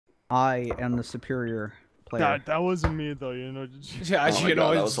I am the superior player. That wasn't me though, you know. Yeah, Oh you God,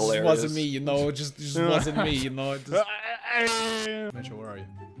 know, that it was just hilarious. wasn't me, you know. It just wasn't me, you know. It just... Mitchell, where are you?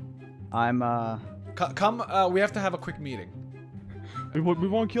 I'm Come, we have to have a quick meeting. We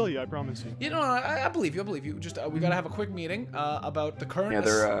won't kill you, I promise you. You know, I believe you. I believe you. Just we gotta have a quick meeting about the current. Yeah,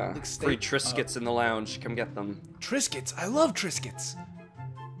 they're state free Triscuits in the lounge. Come get them. Triscuits. I love Triscuits.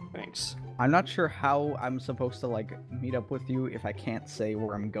 Thanks. I'm not sure how I'm supposed to like meet up with you if I can't say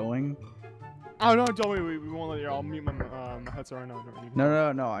where I'm going. Oh no, don't we won't let you. I'll mute my headset right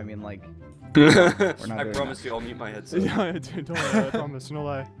now. No. I mean like. We're not I doing promise you, I'll mute my headset. Yeah, dude, don't worry, I promise, no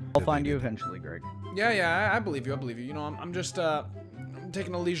lie. I'll find you eventually, Greg. Yeah, I believe you. I believe you. You know, I'm just I'm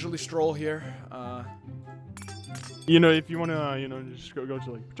taking a leisurely stroll here. You know, if you wanna, you know, just go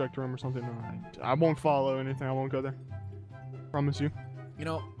to like projector room or something. I won't follow anything. I won't go there. Promise you. You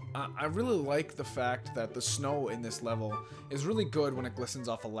know, I really like the fact that the snow in this level is really good when it glistens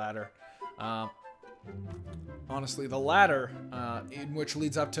off a ladder. Honestly, the ladder, in which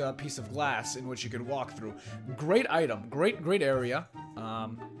leads up to a piece of glass in which you can walk through. Great item, great area.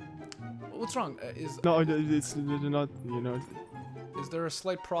 What's wrong? No, it's not. You know. Is there a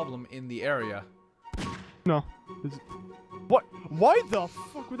slight problem in the area? No. What? Why the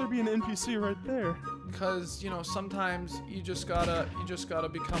fuck would there be an NPC right there? Because, you know, sometimes you just gotta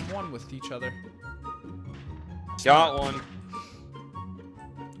become one with each other. Got one.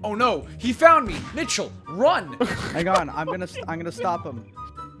 Oh no, he found me! Mitchell, run! Hang on, I'm gonna stop him.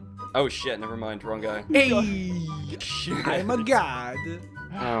 Oh shit, never mind, wrong guy. Hey! Shit. I'm a god.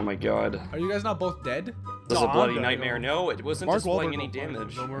 Oh my god. Are you guys not both dead? This is No, a bloody I'm dead, nightmare. No, it wasn't Mark displaying Wahlberg any will find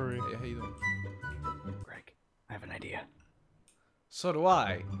damage. you, don't worry. Hey, how you doing? Greg, I have an idea. So do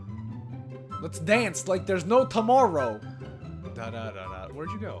I. Let's dance like there's no tomorrow. Da.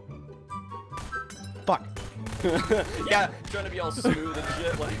 Where'd you go? Fuck. Yeah, trying to be all smooth and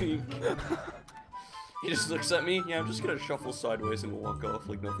shit, like... He just looks at me, yeah, I'm just gonna shuffle sideways and walk off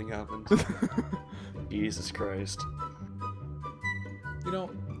like nothing happened. Jesus Christ. You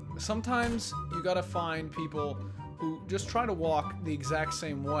know, sometimes you gotta find people who just try to walk the exact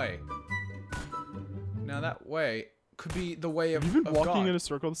same way. Now that way could be the way of You've been walking God. in a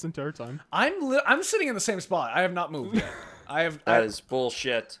circle this entire time. I'm sitting in the same spot. I have not moved yet. That is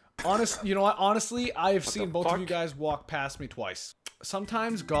bullshit. You know what? Honestly, I have seen both of you fuck? guys walk past me twice.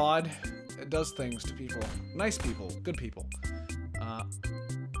 Sometimes God does things to people. Nice people. Good people.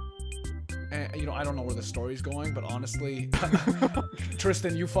 And, you know, I don't know where the story's going, but honestly,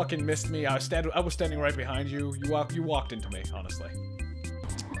 Tristan, you fucking missed me. I was standing right behind you. You walked into me, honestly.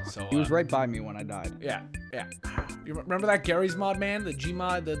 So He was right by me when I died. Yeah. You remember that Gary's mod man, the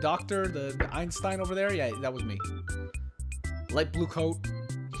GMod, the doctor, the Einstein over there? Yeah, that was me. Light blue coat,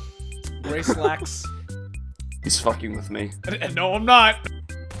 gray slacks. He's fucking with me. And no, I'm not.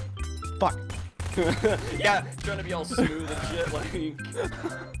 Fuck. Yeah, trying to be all smooth and shit, like...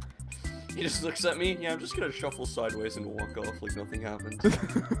 He just looks at me, yeah, I'm just gonna shuffle sideways and walk off like nothing happened.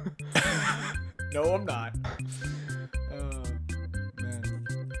 No, I'm not. Man.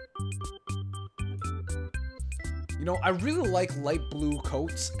 You know, I really like light blue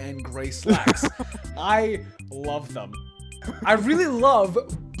coats and gray slacks. I love them. I really love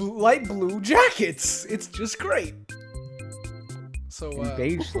light blue jackets. It's just great. So, And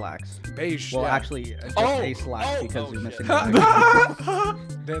beige slacks. beige, Well, yeah. actually, just Oh, a slack oh, because oh, you're shit. missing the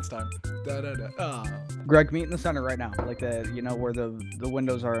Dance time. Greg, meet in the center right now, like you know where the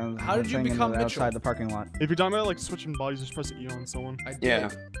windows are. And How did you become Mitchell? outside the parking lot? If you're talking about like switching bodies, just press E on someone. I did. Yeah.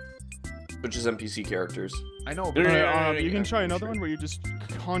 Which is NPC characters. I know. No, no, But, no, no, no, You no, can no, try no, another sure. one where you just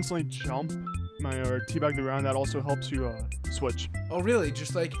constantly jump or teabag the ground. That also helps you switch. oh, really?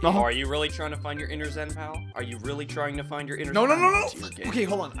 Just like... Oh, are you really trying to find your inner Zen, pal? Are you really trying to find your inner No, Zen? no, no, I'm no! onto your game. Okay,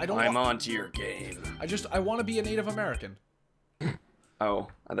 hold on. I don't I'm want... onto your game. I want to be a Native American. Oh,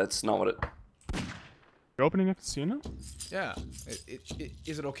 that's not what it... You're opening a casino? Yeah.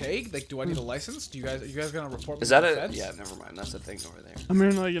 Is it okay? Like, do I need a license? Are you guys gonna report me Is to that the it? feds? Yeah, never mind. That's the thing over there. I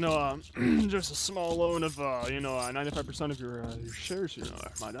mean, you know, just a small loan of, you know, 95% of your shares, you know,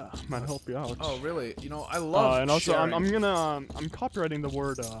 might help you out. Oh, really? You know, I love and also, sharing. I'm copywriting the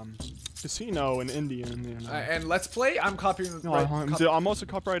word casino in Indian. You know. And Let's Play, I'm copying... No, I'm also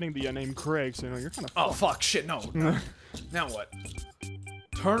copywriting the name Craig, so you know you're kind of. Oh, fuck, shit, no. Now what?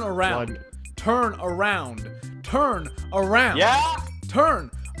 Turn around. Blood. Turn around. Turn around. Yeah! Turn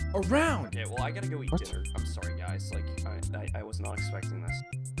around. Okay, well, I gotta go eat dinner. I'm sorry, guys. Like, I was not expecting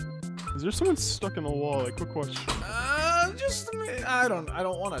this. Is there someone stuck in the wall? Like, quick question. Just a minute. I don't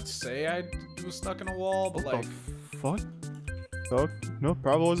want to say I was stuck in a wall, but What like, the fuck? Oh, no,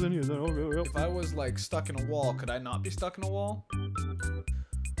 probably wasn't you. Then. Oh, if I was like stuck in a wall, could I not be stuck in a wall?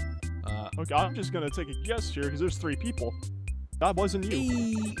 Okay, I'm just gonna take a guess here because there's 3 people. That wasn't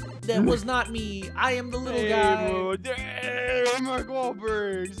you. That was not me. I am the little Hey, guy. Hey, Mark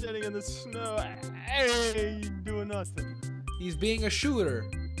Wahlberg sitting in the snow. Hey, doing nothing. He's being a shooter.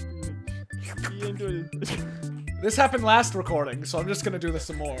 He ain't doing it. This happened last recording, so I'm just gonna do this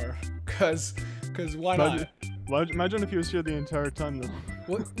some more. Cause why not? Imagine if he was here the entire time though.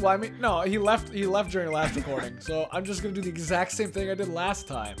 Well, I mean, no, he left during last recording, so I'm just gonna do the exact same thing I did last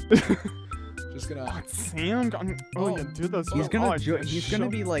time. Just gonna. Sam, oh yeah, dude, that's. He's gonna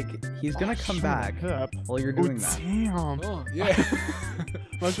be like, he's gonna come back while you're doing that. Damn. Oh, yeah.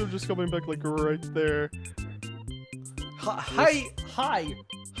 Imagine just coming back like right there. Hi.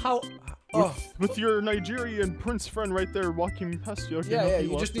 How? Oh. With your Nigerian prince friend right there walking past you. Okay, Yeah.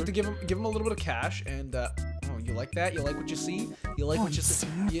 You just need to give him a little bit of cash, and oh, you like that? You like what you see? You like what you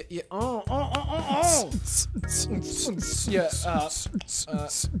see? Yeah. Oh. Yeah.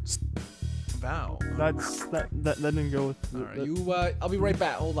 Vow. That didn't go with. Alright, I'll be right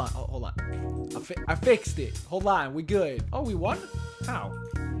back. Hold on. I fixed it. Hold on, we good. Oh, we won? How?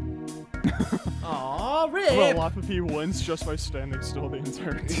 Aw, I'm rip! gonna laugh if he wins just by standing still the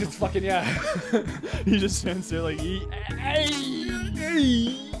entire time. It's fucking, yeah. He just stands there like, hey,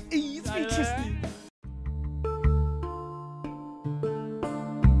 It's interesting.